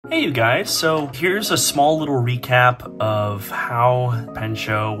Hey you guys, so here's a small little recap of how Pen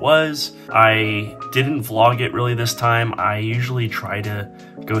Show was. I didn't vlog it really this time. I usually try to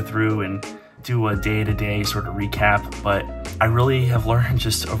go through and do a day-to-day sort of recap, but I really have learned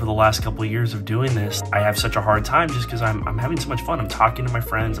just over the last couple of years of doing this, I have such a hard time just because I'm having so much fun. I'm talking to my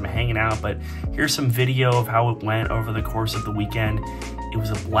friends, I'm hanging out, but here's some video of how it went over the course of the weekend. It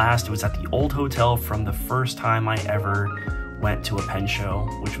was a blast. It was at the old hotel from the first time I ever went to a Pen Show,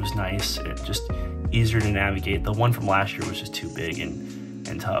 which was nice. It just easier to navigate. The one from last year was just too big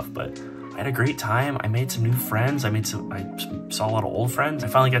and tough, but I had a great time. I made some new friends. I saw a lot of old friends. I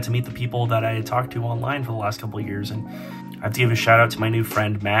finally got to meet the people that I had talked to online for the last couple of years, and I have to give a shout out to my new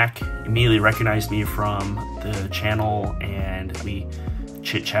friend Mac. He immediately recognized me from the channel, and we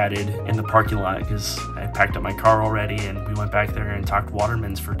chit-chatted in the parking lot because I packed up my car already, and we went back there and talked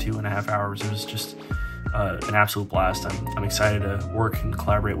Watermans for 2.5 hours. It was just an absolute blast. I'm excited to work and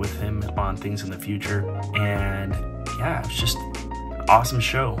collaborate with him on things in the future. And yeah, it's just an awesome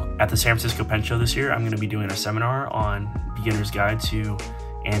show. At the San Francisco Pen Show this year, I'm going to be doing a seminar on Beginner's Guide to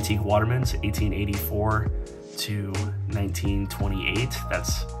Antique Watermans, 1884 to 1928.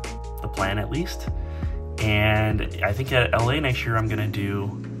 That's the plan, at least. And I think at LA next year, I'm going to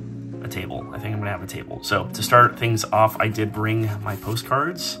do a table. I think I'm gonna have a table. So to start things off, I did bring my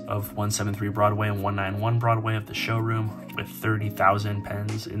postcards of 173 Broadway and 191 Broadway of the showroom with 30,000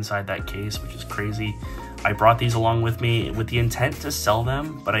 pens inside that case, which is crazy. I brought these along with me with the intent to sell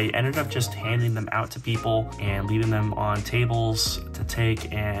them, but I ended up just handing them out to people and leaving them on tables to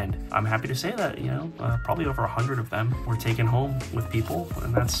take. And I'm happy to say that, you know, probably over 100 of them were taken home with people,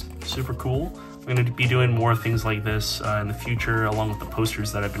 and that's super cool. I'm going to be doing more things like this in the future, along with the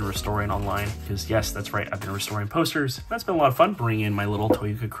posters that I've been restoring online. Because yes, that's right, I've been restoring posters. That's been a lot of fun, bringing in my little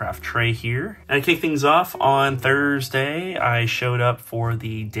Toyooka craft tray here. And I kick things off on Thursday. I showed up for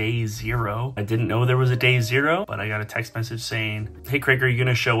the day 0. I didn't know there was a day 0, but I got a text message saying, "Hey Craig, are you going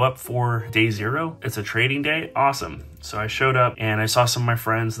to show up for day 0? It's a trading day." Awesome. So I showed up and I saw some of my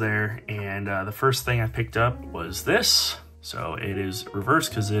friends there, and the first thing I picked up was this. So it is reversed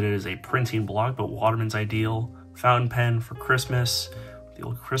because it is a printing block, but Waterman's Ideal fountain pen for Christmas. The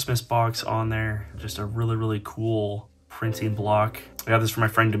old Christmas box on there. Just a really, really cool printing block. I got this from my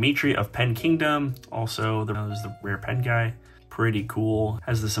friend Dimitri of Pen Kingdom. Also, there's the rare pen guy. Pretty cool.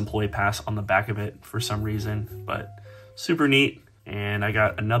 Has this employee pass on the back of it for some reason, but super neat. And I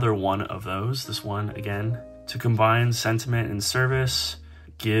got another one of those. This one, again, to combine sentiment and service.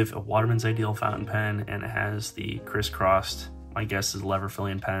 Give a Waterman's Ideal fountain pen, and it has the crisscrossed, my guess is lever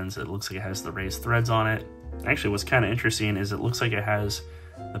filling pens. It looks like it has the raised threads on it. Actually, what's kind of interesting is it looks like it has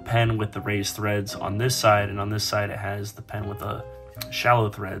the pen with the raised threads on this side, and on this side it has the pen with the shallow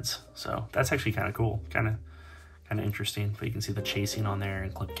threads. So that's actually kind of cool, kind of interesting. But you can see the chasing on there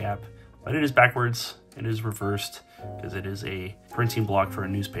and clip cap. But it is backwards, it is reversed, because it is a printing block for a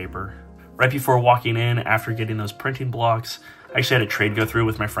newspaper. Right before walking in, after getting those printing blocks, I actually had a trade go through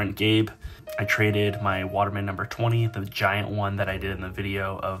with my friend Gabe. I traded my Waterman number 20, the giant one that I did in the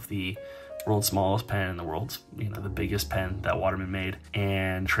video of the world's smallest pen and the world's, you know, the biggest pen that Waterman made.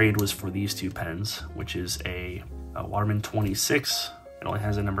 And trade was for these two pens, which is a Waterman 26. It only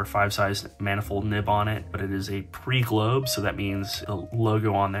has a number 5 size manifold nib on it, but it is a pre-globe, so that means the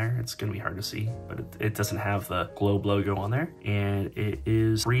logo on there. It's gonna be hard to see, but it doesn't have the globe logo on there. And it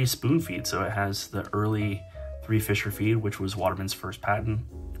is free spoon feed, so it has the early 3 Fisher feed, which was Waterman's first patent.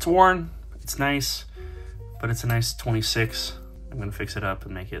 It's worn, it's nice, but it's a nice 26. I'm gonna fix it up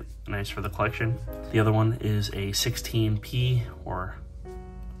and make it nice for the collection. The other one is a 16P,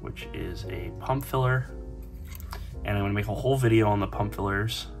 which is a pump filler. And I'm gonna make a whole video on the pump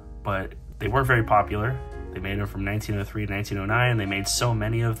fillers, but they weren't very popular. They made them from 1903 to 1909. They made so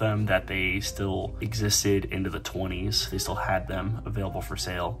many of them that they still existed into the 20s. They still had them available for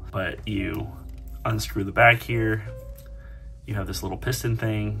sale, but you unscrew the back here, you have this little piston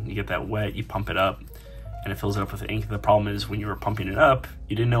thing, you get that wet, you pump it up, and it fills it up with ink. The problem is when you were pumping it up,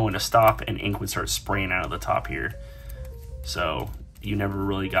 you didn't know when to stop, and ink would start spraying out of the top here. So you never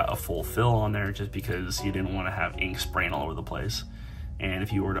really got a full fill on there just because you didn't want to have ink spraying all over the place. And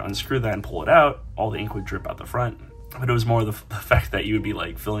if you were to unscrew that and pull it out, all the ink would drip out the front. But it was more the fact that you would be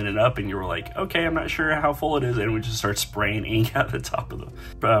like filling it up and you were like, okay, I'm not sure how full it is, and it would just start spraying ink out the top of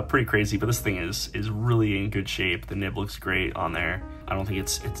the, pretty crazy. But this thing is really in good shape. The nib looks great on there. I don't think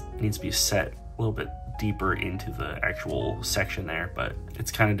it needs to be set a little bit deeper into the actual section there, but it's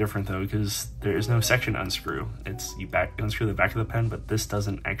kind of different though because there is no section to unscrew. It's you unscrew the back of the pen, but this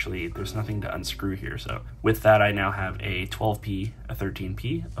doesn't actually, there's nothing to unscrew here. So with that, I now have a 12p, a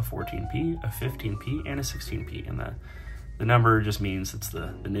 13p, a 14p, a 15p, and a 16p, and the The number just means it's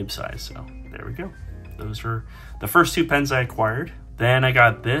the nib size. So there we go. Those are the first 2 pens I acquired. Then I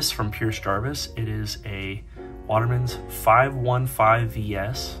got this from Pierce Jarvis. It is a Waterman's 515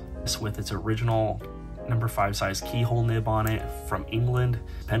 VS with its original number 5 size keyhole nib on it from England.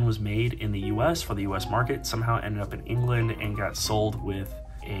 The pen was made in the US for the US market, somehow ended up in England and got sold with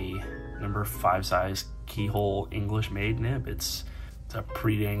a number 5 size keyhole English made nib. It's a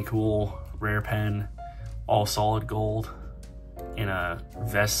pretty dang cool rare pen, all solid gold in a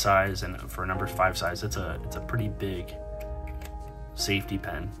vest size, and for a number 5 size, it's a pretty big safety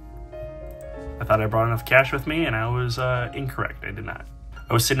pen. I thought I brought enough cash with me, and I was incorrect. I did not.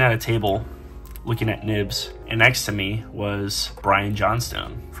 I was sitting at a table looking at nibs, and next to me was Brian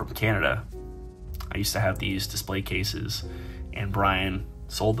Johnstone from Canada. I used to have these display cases, and Brian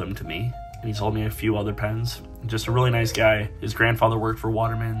sold them to me, and he sold me a few other pens. Just a really nice guy. His grandfather worked for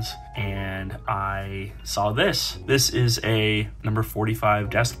Waterman's, and I saw this. This is a number 45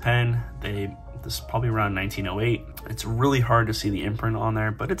 desk pen. This is probably around 1908. It's really hard to see the imprint on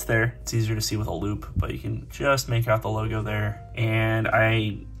there, but it's there. It's easier to see with a loupe, but you can just make out the logo there. And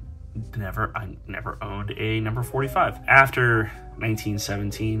I never owned a number 45. After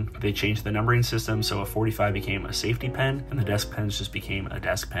 1917, they changed the numbering system, so a 45 became a safety pen, and the desk pens just became a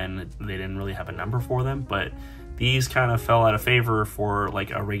desk pen. They didn't really have a number for them, but these kind of fell out of favor for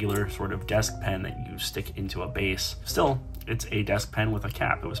like a regular sort of desk pen that you stick into a base. Still, it's a desk pen with a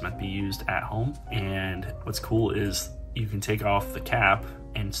cap. It was meant to be used at home, and what's cool is you can take off the cap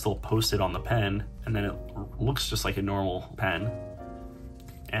and still post it on the pen, and then it looks just like a normal pen.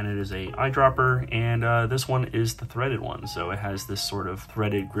 And it is a eyedropper, and this one is the threaded one, so it has this sort of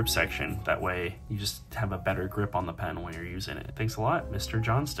threaded grip section. That way you just have a better grip on the pen when you're using it. Thanks a lot, Mr.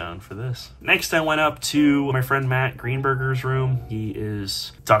 Johnstone, for this. Next, I went up to my friend Matt Greenberger's room. He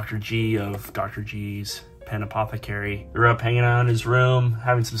is Dr. G of Dr. G's Pen Apothecary. We were up hanging out in his room,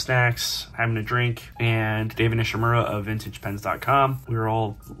 having some snacks, having a drink, and David Ephemera of VintagePens.com. We were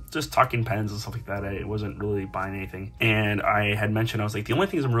all just talking pens and stuff like that. I wasn't really buying anything. And I had mentioned, I was like, the only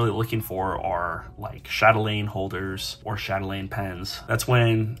things I'm really looking for are like chatelaine holders or chatelaine pens. That's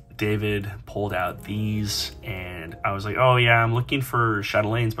when David pulled out these, and I was like, oh yeah, I'm looking for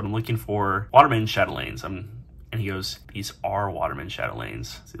chatelaines, but I'm looking for Waterman chatelaines. And he goes, these are Waterman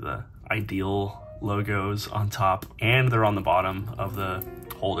chatelaines. See the ideal logos on top, and they're on the bottom of the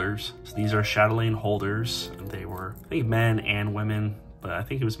holders. So these are chatelaine holders. They were, I think, men and women, but I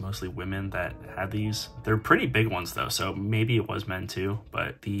think it was mostly women that had these. They're pretty big ones though, so maybe it was men too,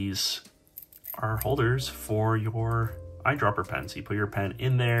 but these are holders for your eyedropper pen. So you put your pen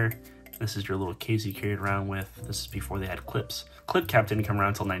in there. This is your little case you carried around with. This is before they had clips. Clip cap didn't come around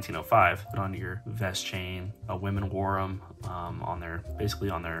until 1905. Put on your vest chain. Women wore them on their,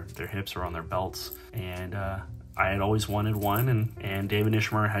 basically on their hips or on their belts. And I had always wanted one, and David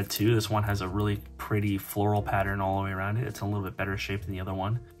Ephemera had two. This one has a really pretty floral pattern all the way around it. It's in a little bit better shape than the other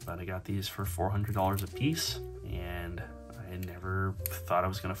one. But I got these for $400 a piece, and I never thought I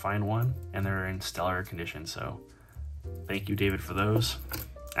was gonna find one. And they're in stellar condition, so thank you, David, for those.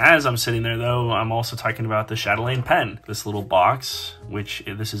 As I'm sitting there though, I'm also talking about the chatelaine pen. This little box, which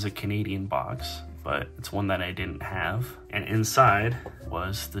this is a Canadian box, but it's one that I didn't have. And inside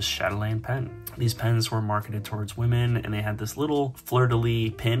was this chatelaine pen. These pens were marketed towards women, and they had this little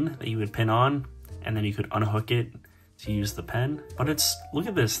fleur-de-lis pin that you would pin on, and then you could unhook it to use the pen. But look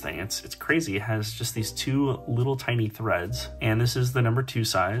at this thing, it's crazy. It has just these two little tiny threads, and this is the number 2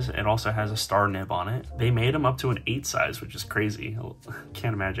 size. It also has a star nib on it. They made them up to an 8 size, which is crazy.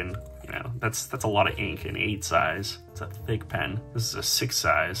 Can't imagine, you know, that's a lot of ink. An 8 size, it's a thick pen. This is a 6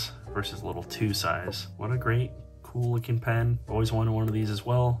 size versus a little 2 size. What a great, cool looking pen. Always wanted one of these as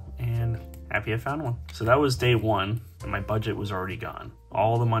well, and happy I found one. So that was day 1, and my budget was already gone.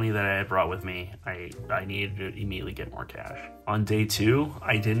 All the money that I had brought with me, I needed to immediately get more cash. On day 2,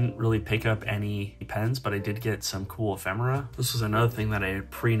 I didn't really pick up any pens, but I did get some cool ephemera. This was another thing that I had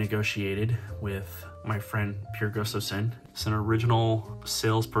pre-negotiated with my friend Pierre Gustafson. It's an original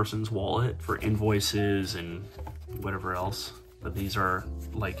salesperson's wallet for invoices and whatever else. But these are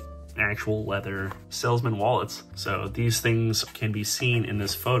like actual leather salesman wallets. So these things can be seen in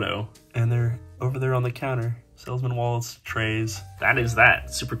this photo, and they're over there on the counter. Salesman wallets, trays. That is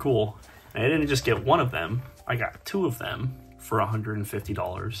that. Super cool. And I didn't just get one of them. I got 2 of them for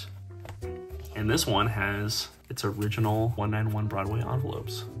 $150. And this one has its original 191 Broadway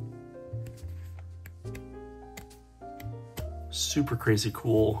envelopes. Super crazy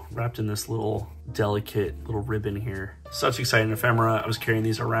cool, wrapped in this little delicate little ribbon here. Such exciting ephemera. I was carrying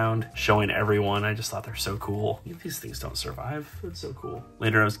these around, showing everyone. I just thought they're so cool. These things don't survive. It's so cool.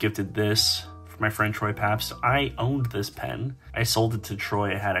 Later I was gifted this from my friend Troy Papst. I owned this pen. I sold it to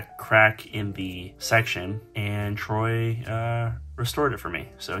Troy. It had a crack in the section, and Troy restored it for me.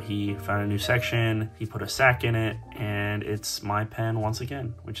 So he found a new section, he put a sack in it, and it's my pen once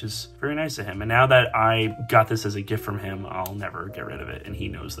again, which is very nice of him. And now that I got this as a gift from him, I'll never get rid of it, and he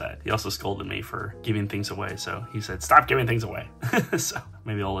knows that. He also scolded me for giving things away, so he said, stop giving things away. So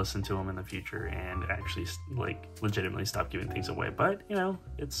maybe I'll listen to him in the future and actually like legitimately stop giving things away. But you know,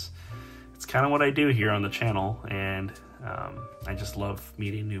 it's kind of what I do here on the channel, and I just love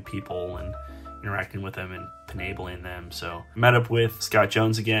meeting new people and interacting with them and enabling them. So I met up with Scott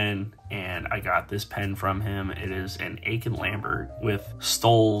Jones again, and I got this pen from him. It is an Aikin Lambert with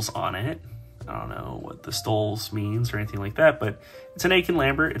stoles on it. I don't know what the stoles means or anything like that, but it's an Aikin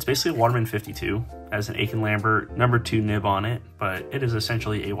Lambert. It's basically a Waterman 52. It has an Aikin Lambert #2 nib on it, but it is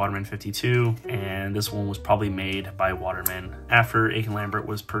essentially a Waterman 52, and this one was probably made by Waterman after Aikin Lambert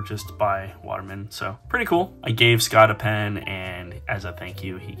was purchased by Waterman. So pretty cool. I gave Scott a pen, and as a thank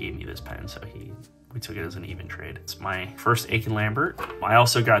you, he gave me this pen, so we took it as an even trade. It's my first Aikin Lambert. I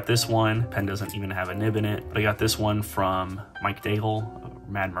also got this one. Pen doesn't even have a nib in it, but I got this one from Mike Daigle,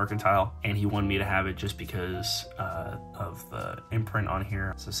 Mad Mercantile, and he wanted me to have it just because of the imprint on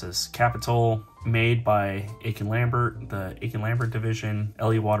here. So it says Capitol, made by Aikin Lambert, the Aikin Lambert division,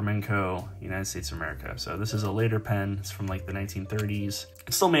 L.E. Waterman Co., United States of America. So this is a later pen. It's from like the 1930s.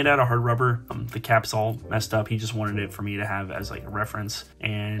 It's still made out of hard rubber. The cap's all messed up. He just wanted it for me to have as like a reference,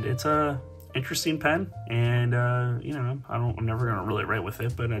 and it's a interesting pen, and you know, I'm never gonna really write with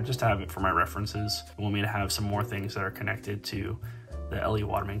it, but I just have it for my references. They want me to have some more things that are connected to the L.E.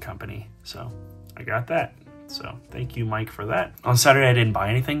 Waterman company, so I got that. So thank you, Mike, for that. On Saturday I didn't buy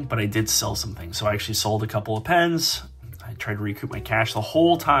anything, but I did sell some things. So I actually sold a couple of pens. I tried to recoup my cash the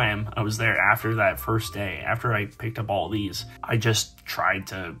whole time I was there. After that first day, after I picked up all these, I just tried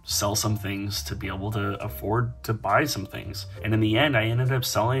to sell some things to be able to afford to buy some things. And in the end, I ended up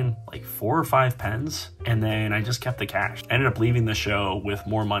selling like 4 or 5 pens, and then I just kept the cash. I ended up leaving the show with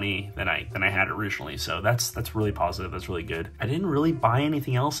more money than I had originally. So that's really positive. That's really good. I didn't really buy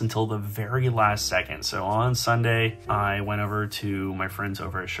anything else until the very last second. So on Sunday, I went over to my friends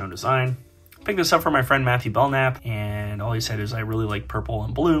over at Schon DSGN. Picked this up for my friend Matthew Belknap, and all he said is, I really like purple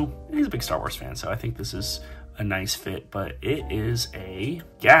and blue. And he's a big Star Wars fan, so I think this is a nice fit, but it is a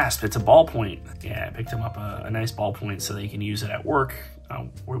gasp. It's a ballpoint. Yeah, I picked him up a nice ballpoint so that he can use it at work.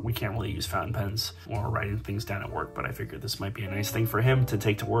 We can't really use fountain pens when we're writing things down at work, but I figured this might be a nice thing for him to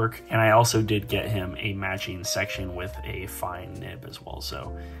take to work. And I also did get him a matching section with a fine nib as well,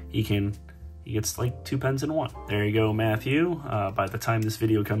 so he gets like 2 pens in one. There you go, Matthew. By the time this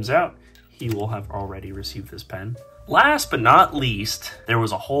video comes out, he will have already received this pen. Last but not least, there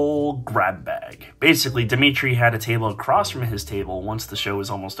was a whole grab bag. Basically, Dimitri had a table across from his table once the show was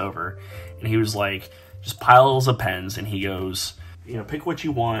almost over, and he was like, just piles of pens, and he goes, you know, pick what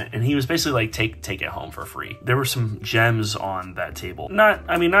you want. And he was basically like, take it home for free. There were some gems on that table. Not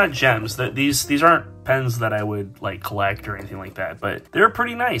gems. These aren't pens that I would like collect or anything like that, but they're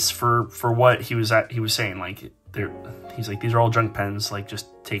pretty nice for what he was saying. Like, he's like, these are all junk pens, like just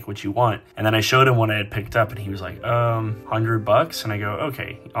take what you want. And then I showed him what I had picked up, and he was like, $100. And I go,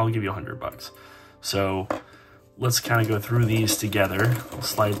 okay, I'll give you $100. So let's kind of go through these together. I'll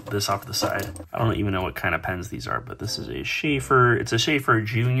slide this off to the side. I don't even know what kind of pens these are, but this is a Schaefer. It's a Schaefer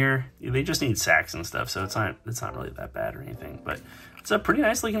Junior. They just need sacks and stuff, so it's not really that bad or anything, but it's a pretty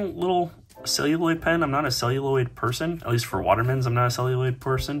nice looking little celluloid pen. I'm not a celluloid person, at least for Watermans. I'm not a celluloid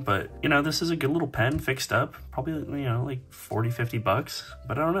person, but you know, this is a good little pen fixed up, probably, you know, like 40-50 bucks.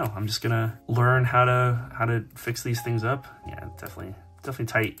 But I don't know, I'm just gonna learn how to fix these things up. Yeah, definitely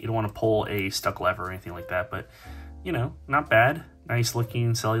tight. You don't want to pull a stuck lever or anything like that, but you know, not bad. Nice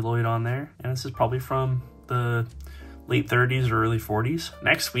looking celluloid on there, and this is probably from the late 30s or early 40s.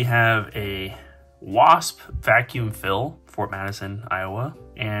 Next, we have a Wasp vacuum fill, Fort Madison, Iowa.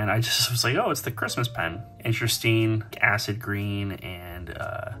 And I just was like, oh, it's the Christmas pen. Interesting acid green and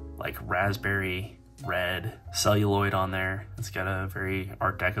like raspberry red celluloid on there. It's got a very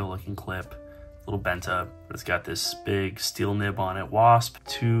Art Deco looking clip, a little bent up. It's got this big steel nib on it. Wasp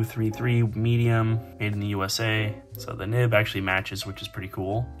 233 medium, made in the USA. So the nib actually matches, which is pretty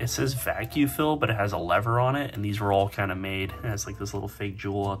cool. It says vacuum fill, but it has a lever on it. And these were all kind of made. It has like this little fake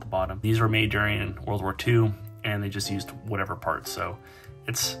jewel at the bottom. These were made during World War II, and they just used whatever parts. So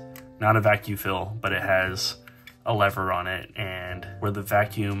it's not a vacuum fill, but it has a lever on it, and where the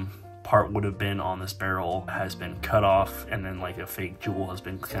vacuum part would have been on this barrel has been cut off, and then like a fake jewel has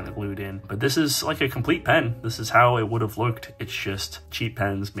been kind of glued in. But this is like a complete pen. This is how it would have looked. It's just cheap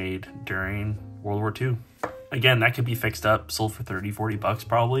pens made during World War II. again, that could be fixed up, sold for 30, 40 bucks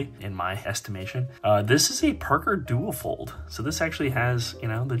probably, in my estimation. This is a Parker dual fold. So this actually has, you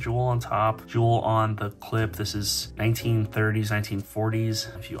know, the jewel on top, jewel on the clip. This is 1930s,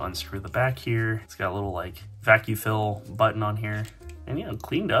 1940s. If you unscrew the back here, it's got a little like vacuum fill button on here. And yeah,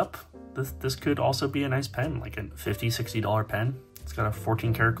 cleaned up. This could also be a nice pen, like a $50, $60 pen. It's got a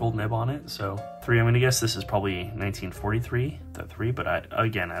 14 karat gold nib on it. So I'm gonna guess this is probably 1943, the 3, but I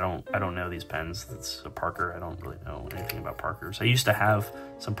don't know these pens. It's a Parker. I don't really know anything about Parkers. I used to have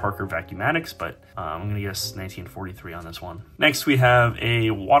some Parker Vacuumatics, but I'm gonna guess 1943 on this one. Next we have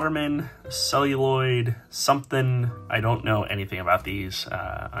a Waterman celluloid something. I don't know anything about these.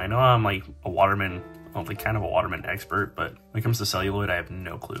 I know I'm like a Waterman, kind of a Waterman expert, but when it comes to celluloid, I have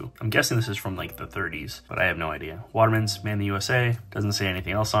no clue. I'm guessing this is from like the 30s, but I have no idea. Waterman's Made in the USA, doesn't say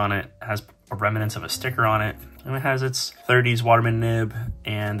anything else on it, has a remnants of a sticker on it, and it has its 30s Waterman nib,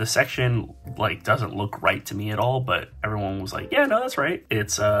 and the section like doesn't look right to me at all, but everyone was like, yeah, no, that's right.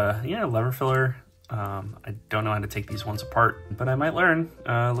 It's yeah, lever filler. I don't know how to take these ones apart, but I might learn.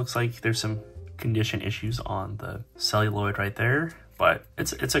 Looks like there's some condition issues on the celluloid right there. But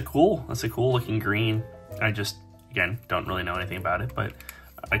it's a cool looking green. I just, again, don't really know anything about it, but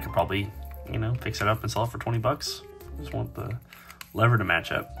I could probably, you know, fix it up and sell it for 20 bucks. Just want the lever to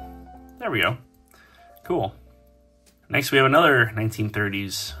match up. There we go. Cool. Next we have another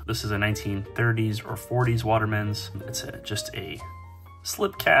 1930s. This is a 1930s or 40s Waterman's. It's just a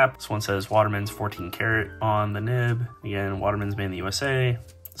slip cap. This one says Waterman's 14 karat on the nib. Again, Waterman's Made in the USA.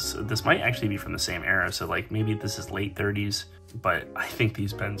 So this might actually be from the same era. So like maybe this is late 30s. But I think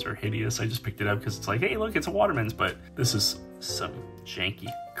these pens are hideous. I just picked it up because it's like, hey, look, it's a Waterman's, but this is some janky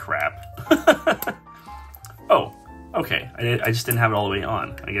crap. Oh, okay. I just didn't have it all the way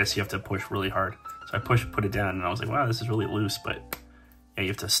on. I guess you have to push really hard. So I put it down, and I was like, wow, this is really loose, but yeah, you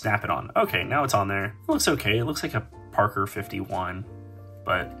have to snap it on. Okay, now it's on there. It looks okay. It looks like a Parker 51,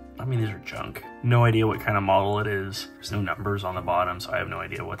 but I mean, these are junk. No idea what kind of model it is. There's no numbers on the bottom, so I have no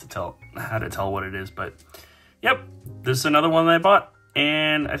idea how to tell what it is, but yep, this is another one that I bought,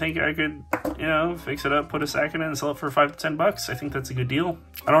 and I think I could, you know, fix it up, put a sack in it, and sell it for 5 to 10 bucks. I think that's a good deal.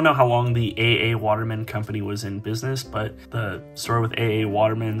 I don't know how long the A.A. Waterman company was in business, but the store with A.A.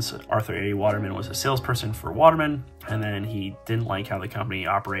 Waterman's, Arthur A. Waterman was a salesperson for Waterman, and then he didn't like how the company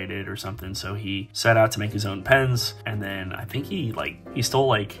operated or something, so he set out to make his own pens, and then I think he stole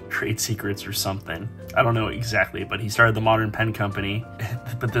like trade secrets or something. I don't know exactly, but he started the Modern Pen Company.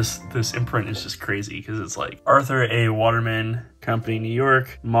 But this imprint is just crazy because it's like Arthur A. Waterman Company, New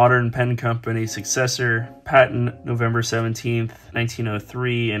York, Modern Pen Company successor, patent November 17th,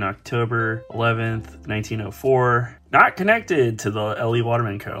 1903 and October 11th, 1904. Not connected to the L.E.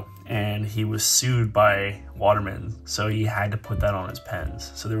 Waterman Co. And he was sued by Waterman, so he had to put that on his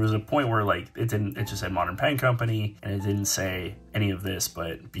pens. So there was a point where like it just said Modern Pen Company and it didn't say any of this,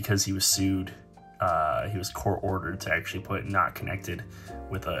 but because he was sued, he was court ordered to actually put not connected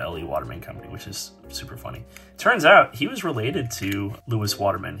with a L.E. Waterman Company, which is super funny. Turns out he was related to Lewis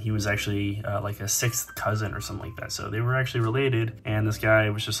Waterman. He was actually like a 6th cousin or something like that. So they were actually related, and this guy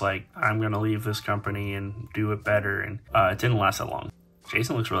was just like, I'm gonna leave this company and do it better, and it didn't last that long.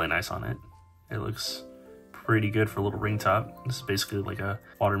 Jason looks really nice on it. It looks pretty good for a little ring top. This is basically like a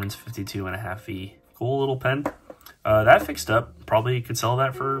Waterman's 52.5V. Cool little pen. That fixed up, probably could sell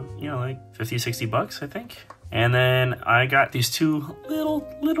that for, you know, like 50, 60 bucks, I think. And then I got these two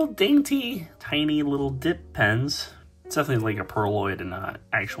little dainty, tiny little dip pens. It's definitely like a pearloid and not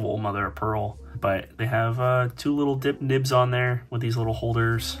actual mother of pearl, but they have 2 little dip nibs on there with these little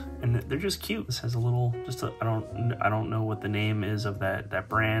holders, and they're just cute. This has a little, I don't know what the name is of that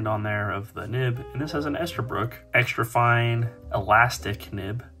brand on there of the nib, and this has an Esterbrook extra fine elastic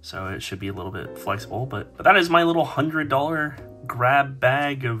nib, so it should be a little bit flexible, but that is my little $100 grab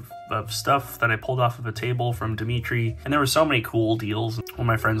bag of stuff that I pulled off of a table from Dimitri. And there were so many cool deals. One of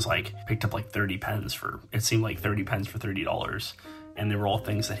my friends like picked up like 30 pens for, it seemed like 30 pens for $30, and they were all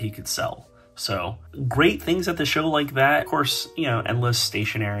things that he could sell. So great things at the show like that. Of course, you know, endless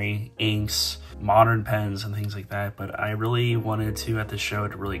stationery, inks, modern pens and things like that, but I really wanted to at the show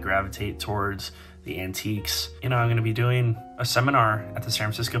to really gravitate towards the antiques. You know, I'm going to be doing a seminar at the San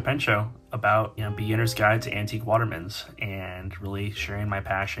Francisco Pen Show about, you know, beginner's guide to antique Watermans, and really sharing my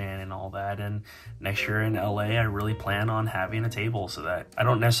passion and all that. And next year in LA, I really plan on having a table so that I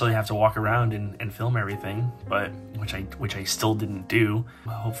don't necessarily have to walk around and film everything, but which I still didn't do.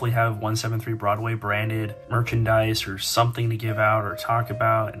 Hopefully have 173 Broadway branded merchandise or something to give out or talk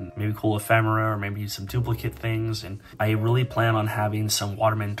about, and maybe cool ephemera or maybe some duplicate things. And I really plan on having some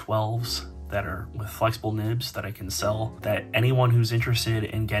Waterman 12s that are with flexible nibs that I can sell, that anyone who's interested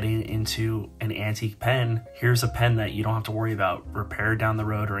in getting into an antique pen, here's a pen that you don't have to worry about repair down the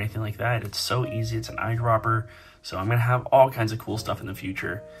road or anything like that. It's so easy. It's an eyedropper. So I'm gonna have all kinds of cool stuff in the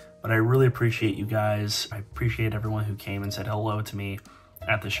future. But I really appreciate you guys. I appreciate everyone who came and said hello to me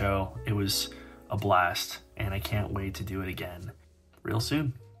at the show. It was a blast, and I can't wait to do it again real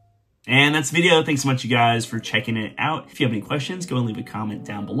soon. And that's the video. Thanks so much, you guys, for checking it out. If you have any questions, go and leave a comment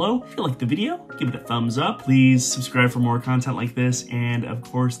down below. If you like the video, give it a thumbs up. Please subscribe for more content like this. And of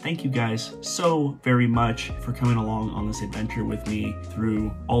course, thank you guys so very much for coming along on this adventure with me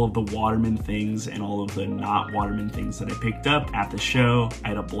through all of the Waterman things and all of the not Waterman things that I picked up at the show. I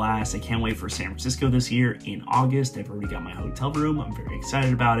had a blast. I can't wait for San Francisco this year in August. I've already got my hotel room. I'm very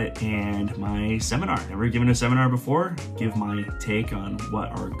excited about it. And my seminar. Never given a seminar before. Give my take on what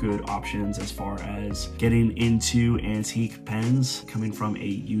are good options as far as getting into antique pens coming from a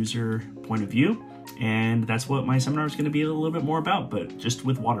user point of view. And that's what my seminar is going to be a little bit more about, but just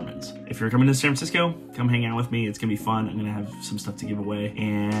with Watermans. If you're coming to San Francisco, come hang out with me. It's going to be fun. I'm going to have some stuff to give away.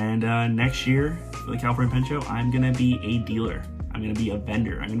 And next year for the California Pen Show, I'm going to be a dealer. I'm going to be a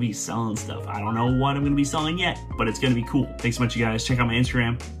vendor. I'm going to be selling stuff. I don't know what I'm going to be selling yet, but it's going to be cool. Thanks so much, you guys. Check out my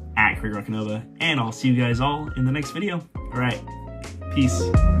Instagram at Roccanova, and I'll see you guys all in the next video. All right. Peace.